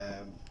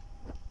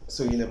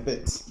So in a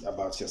bit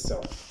about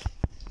yourself.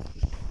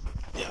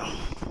 Yeah.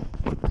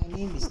 My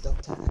name is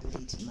Dr.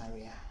 Adelaide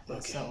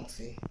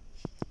Ofei.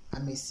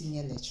 I'm a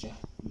senior lecturer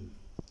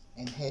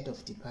and head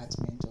of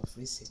Department of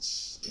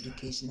Research,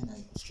 Education and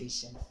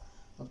Administration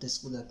of the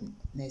School of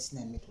Nursing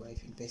and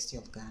Midwives, University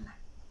of Ghana.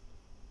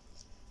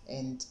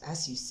 And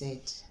as you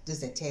said, this is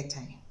the third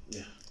time.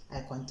 Yeah.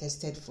 I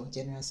contested for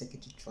General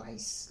Secretary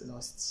twice,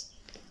 lost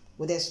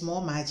with a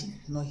small margin,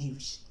 not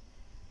huge.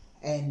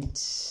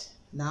 And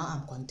now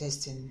I'm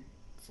contesting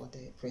for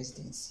the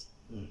presidency.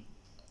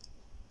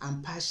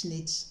 I'm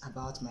passionate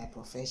about my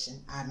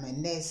profession. I'm a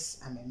nurse,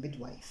 I'm a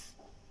midwife.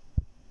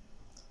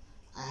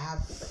 I have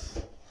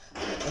a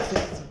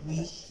first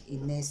degree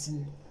in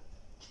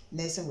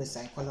nursing with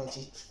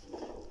psychology,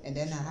 and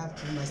then I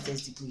have 2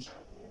 master's degrees,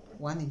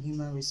 one in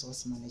human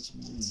resource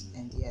management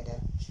and the other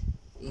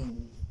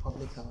in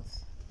public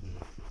health,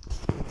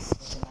 with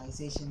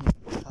specialization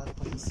in health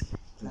policy,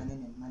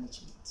 planning and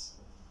management,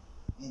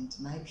 and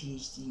my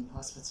PhD in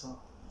hospital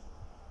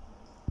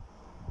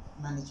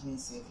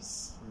management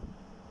service.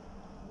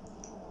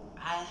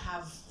 I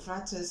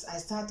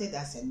started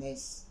as a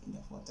nurse in the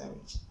Volta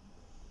region,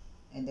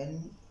 and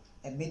then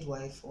a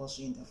midwife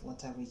also in the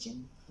Volta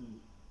region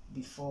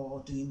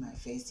before doing my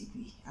first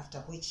degree, after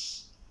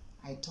which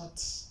I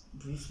taught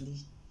briefly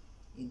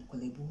in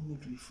Kolebu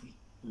Midwifery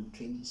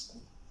Training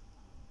School.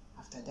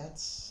 After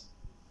that,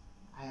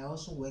 I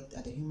also worked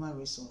at the Human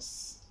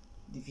Resource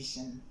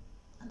Division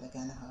at the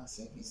Ghana Health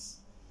Service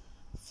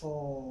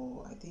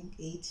for, I think,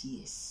 8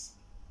 years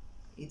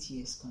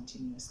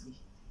continuously.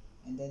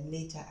 And then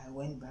later I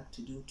went back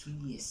to do 2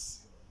 years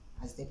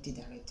as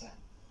Deputy Director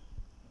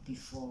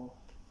before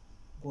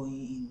going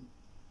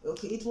in.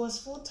 Okay, it was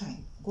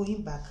full-time,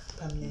 going back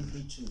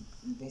permanently to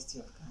University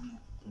of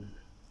Ghana.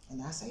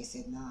 And as I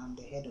said, now I'm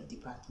the head of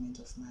department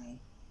of my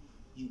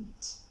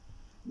unit.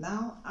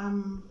 Now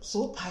I'm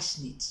so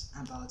passionate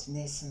about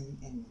nursing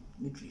and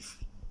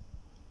midwifery.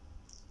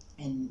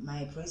 And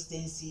my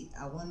presidency,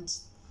 I want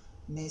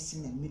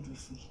nursing and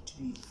midwifery to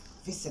be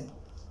visible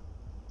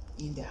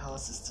in the health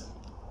system.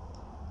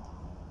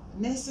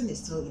 Nursing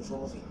is still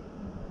evolving.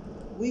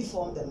 We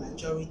form the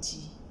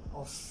majority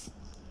of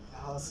the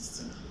health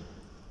system.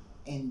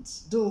 And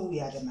though we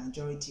are the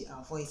majority,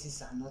 our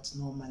voices are not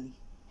normally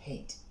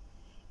heard.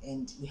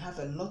 And we have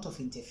a lot of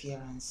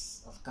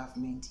interference of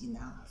government in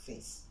our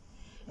affairs.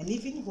 And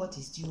even what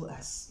is due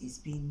us is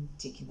being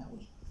taken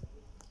away.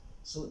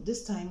 So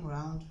this time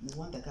around, we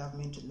want the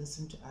government to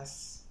listen to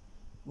us.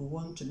 We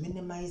want to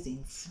minimize the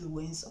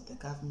influence of the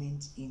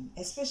government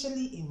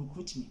especially in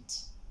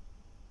recruitment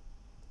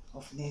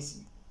of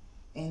nursing.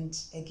 And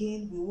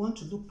again, we want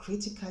to look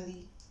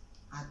critically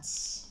at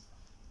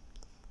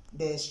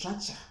the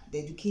structure, the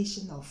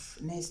education of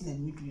nursing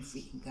and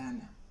midwifery in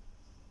Ghana.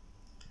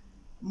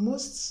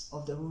 Most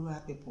of the rural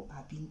people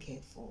are being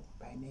cared for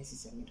by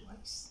nurses and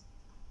midwives.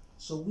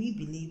 So we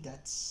believe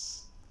that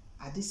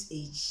at this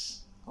age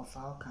of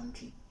our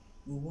country,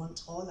 we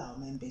want all our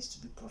members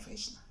to be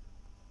professional.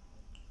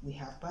 We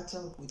have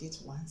battled with it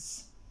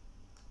once,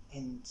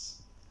 and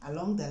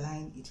along the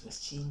line it was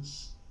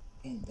changed,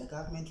 and the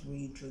government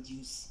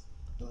reintroduced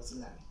the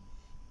auxiliary.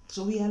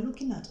 So we are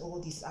looking at all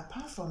this.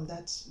 Apart from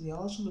that, we are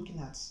also looking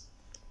at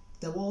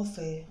the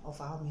welfare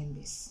of our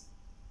members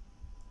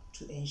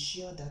to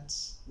ensure that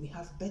we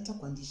have better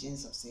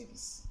conditions of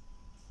service.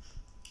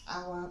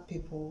 Our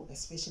people,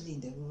 especially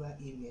in the rural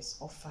areas,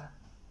 offer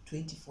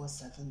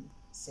 24/7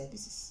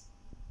 services,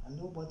 and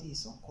nobody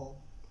is on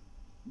call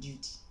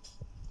duty.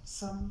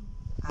 Some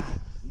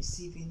are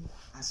receiving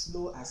as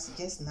low as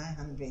just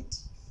 900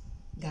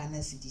 Ghana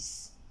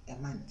cedis a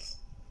month.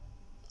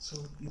 So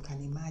you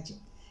can imagine.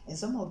 And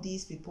some of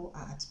these people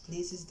are at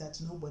places that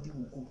nobody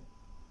will go.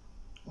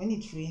 When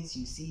it rains,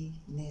 you see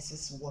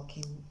nurses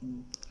walking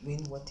in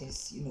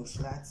rainwaters,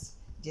 floods,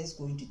 just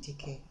going to take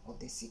care of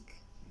the sick.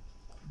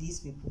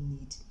 These people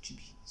need to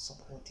be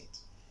supported.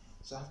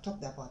 So I've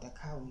talked about the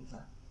car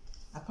waiver.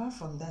 Apart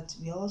from that,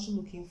 we are also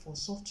looking for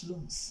soft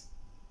loans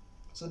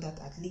so that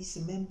at least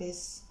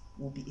members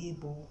will be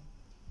able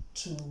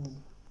to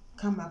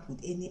come up with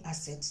any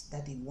assets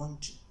that they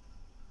want to.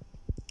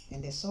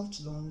 And the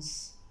soft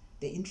loans,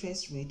 the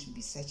interest rate will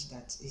be such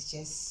that it's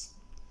just,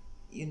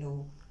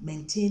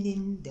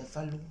 maintaining the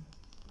value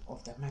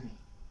of the money.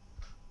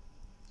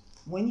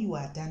 When you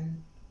are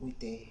done with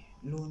the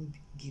loan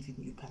giving,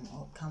 you can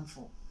come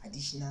for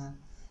additional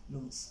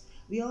loans.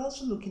 We are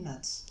also looking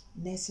at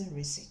nursing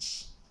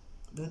research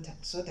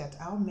so that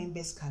our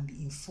members can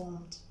be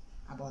informed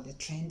about the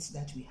trends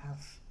that we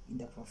have in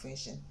the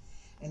profession,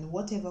 and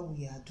whatever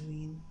we are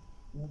doing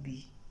will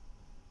be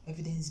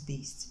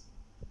evidence-based.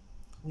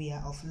 We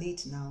are of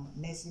late now,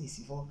 nursing is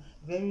evolved.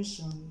 Very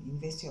soon,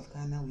 University of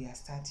Ghana, we are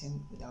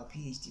starting with our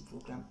PhD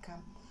program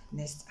come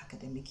next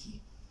academic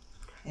year.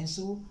 And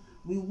so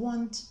we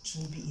want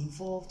to be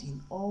involved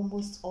in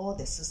almost all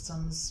the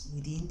systems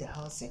within the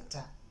health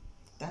sector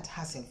that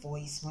has a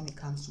voice when it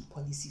comes to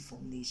policy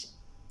formulation.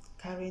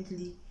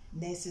 Currently,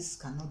 nurses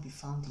cannot be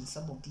found in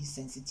some of these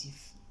sensitive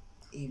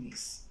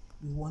areas.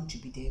 we want to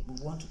be there.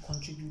 We want to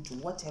contribute to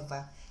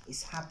whatever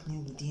is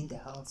happening within the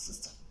health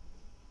system,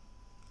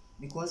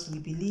 because we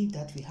believe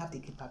that we have the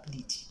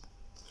capability.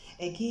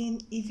 Again,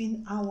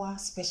 even our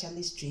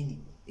specialist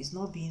training is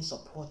not being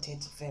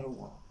supported very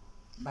well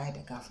by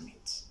the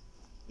government.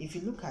 If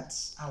you look at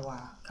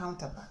our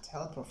counterpart,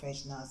 health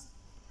professionals,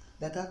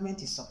 the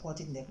government is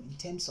supporting them in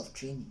terms of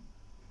training.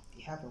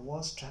 They have a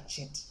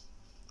well-structured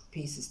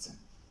pay system.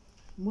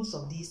 Most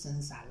of these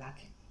things are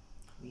lacking.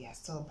 We are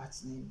still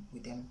partnering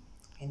with them,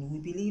 and we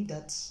believe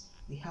that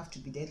we have to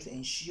be there to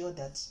ensure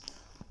that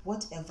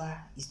whatever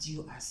is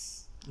due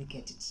us, we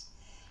get it.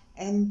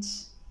 And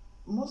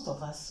most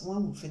of us,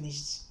 when we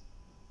finished,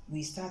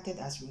 we started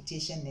as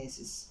rotation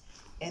nurses,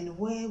 and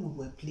where we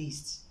were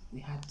placed, we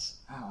had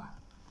our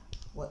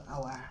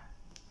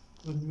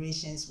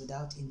remunerations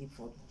without any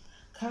problem.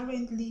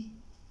 Currently,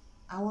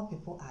 our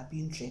people are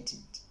being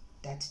threatened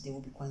that they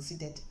will be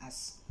considered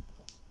as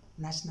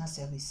national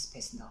service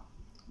personnel.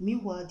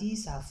 Meanwhile,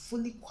 these are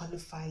fully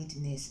qualified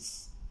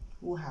nurses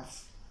who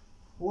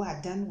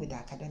are done with the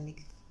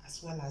academic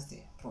as well as the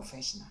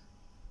professional.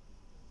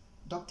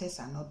 Doctors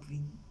are not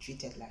being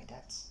treated like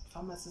that.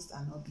 Pharmacists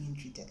are not being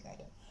treated like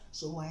that.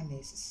 So why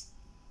nurses?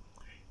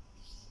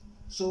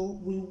 So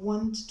we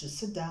want to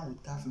sit down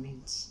with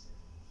government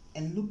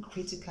and look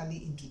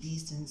critically into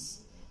these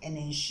things and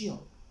ensure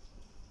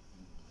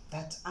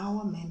that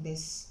our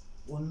members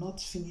will not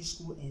finish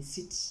school and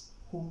sit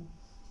home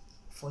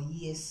for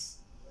years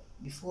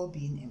before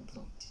being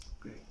employed.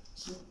 Great.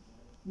 So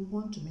we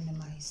want to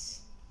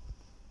minimize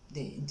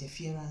the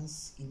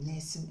interference in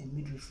nursing and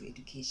midwifery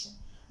education.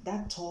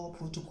 That tall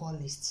protocol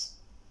list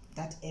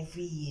that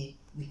every year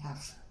we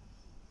have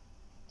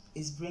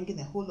is bringing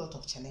a whole lot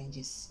of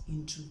challenges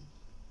into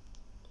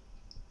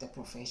the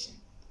profession.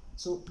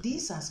 So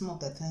these are some of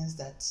the things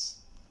that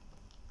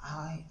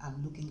I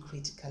am looking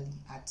critically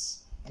at,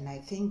 and I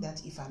think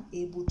that if I'm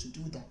able to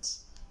do that,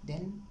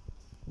 then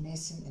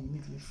nursing and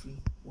midwifery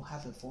will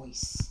have a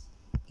voice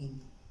in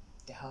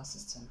the health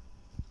system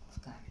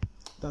of Ghana.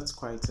 That's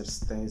quite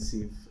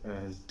extensive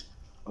and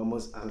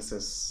almost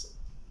answers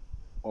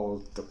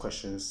all the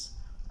questions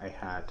I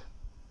had.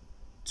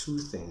 Two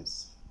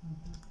things.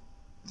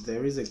 Mm-hmm.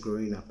 There is a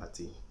growing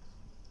apathy,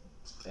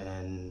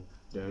 and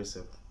there is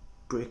a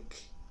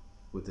break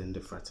within the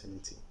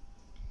fraternity.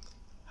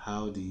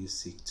 How do you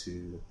seek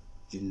to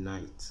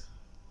unite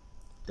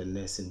the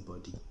nursing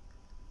body,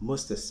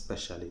 most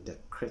especially the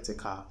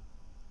critical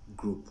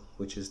group,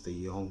 which is the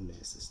young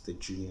nurses, the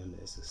junior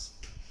nurses?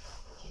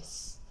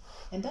 Yes,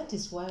 and that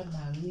is why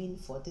my win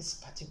for this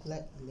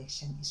particular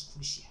election is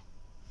crucial.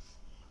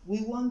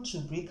 We want to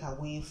break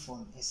away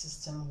from a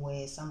system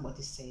where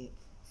somebody say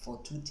for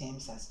 2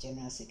 terms as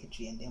general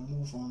secretary and then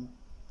move on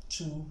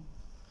to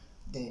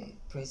the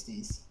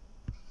presidency.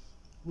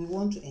 We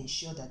want to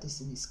ensure that this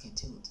thing is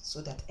curtailed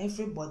so that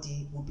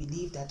everybody will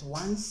believe that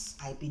once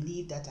I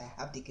believe that I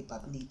have the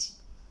capability,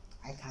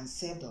 I can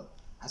serve the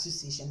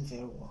association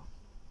very well.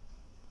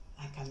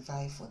 I can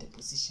vie for the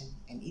position,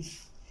 and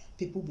if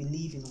people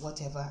believe in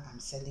whatever I'm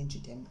selling to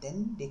them,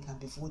 then they can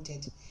be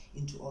voted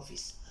into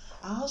office.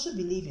 I also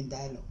believe in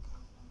dialogue,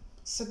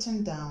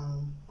 sitting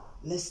down,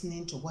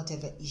 listening to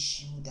whatever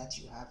issue that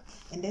you have,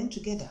 and then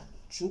together,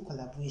 through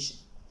collaboration,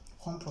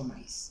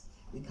 compromise,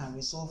 we can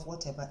resolve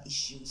whatever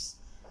issues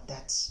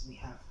that we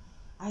have.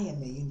 I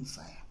am a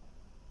unifier.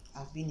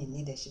 I've been in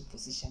leadership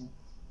position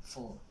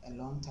for a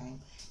long time,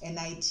 and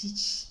I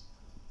teach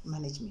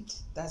management.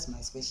 That's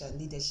my special,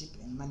 leadership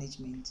and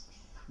management,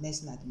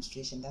 nursing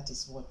administration. That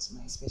is what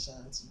my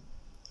specialty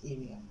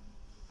area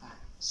are.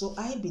 So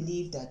I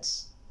believe that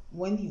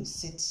when you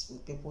sit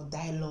with people,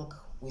 dialogue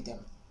with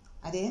them,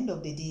 at the end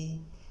of the day,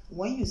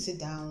 when you sit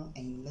down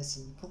and you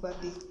listen,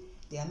 probably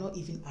they are not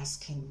even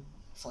asking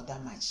for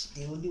that much.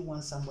 They only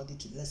want somebody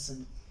to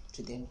listen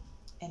to them.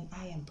 And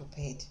I am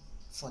prepared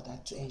for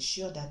that, to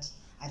ensure that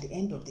at the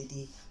end of the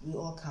day, we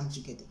all come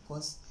together,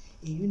 because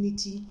in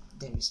unity,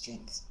 there is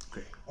strength.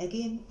 Great.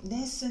 Again,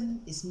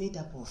 nursing is made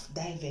up of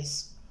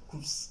diverse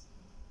groups.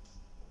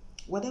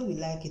 Whether we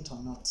like it or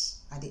not,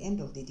 at the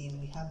end of the day,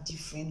 we have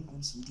different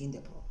groups within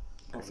the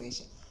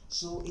profession.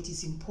 So it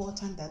is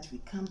important that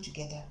we come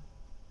together.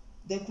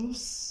 The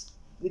groups,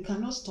 we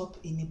cannot stop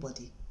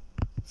anybody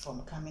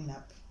from coming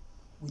up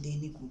with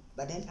any group.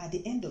 But then at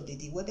the end of the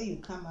day, whether you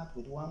come up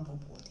with one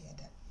group or the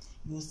other,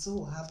 you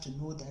still have to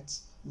know that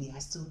we are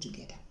still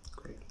together.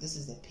 Great. This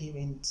is the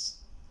parent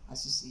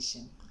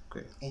association.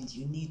 Great. And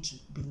you need to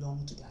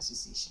belong to the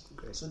association.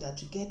 Great. So that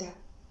together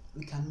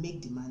we can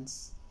make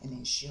demands and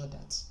ensure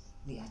that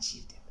we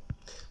achieve them.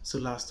 So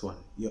last one,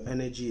 your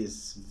energy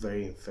is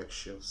very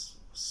infectious,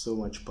 so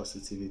much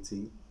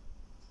positivity,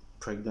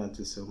 pregnant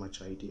with so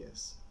much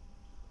ideas.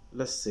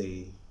 Let's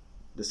say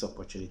this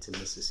opportunity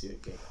misses you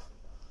again.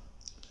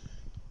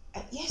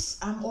 Yes,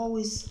 I'm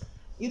always,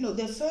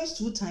 the first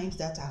 2 times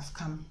that I've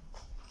come,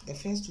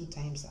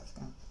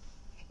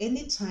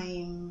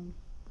 anytime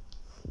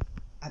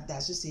at the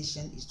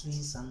association is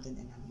doing something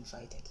and I'm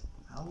invited,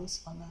 I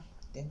always honor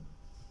them.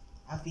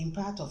 I've been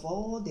part of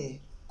all the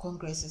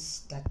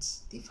congresses that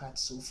they've had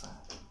so far,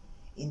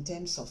 in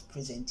terms of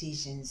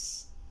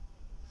presentations,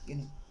 you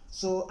know.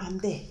 So I'm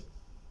there.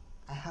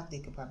 I have the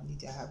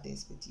capability, I have the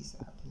expertise,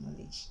 I have the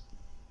knowledge.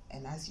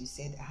 And as you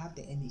said, I have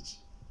the energy,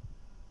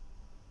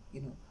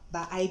 you know.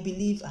 But I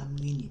believe I'm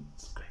winning.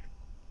 Great.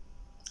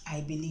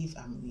 I believe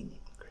I'm winning.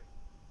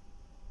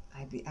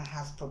 Great. I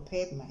have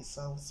prepared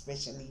myself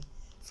specially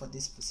for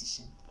this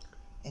position.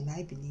 And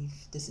I believe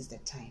this is the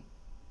time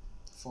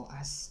for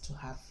us to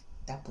have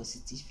that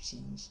positive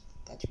change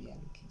that we are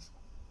looking for.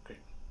 Great.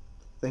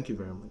 Thank you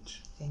very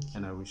much. Thank you.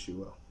 And I wish you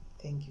well.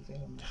 Thank you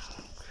very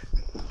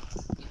much.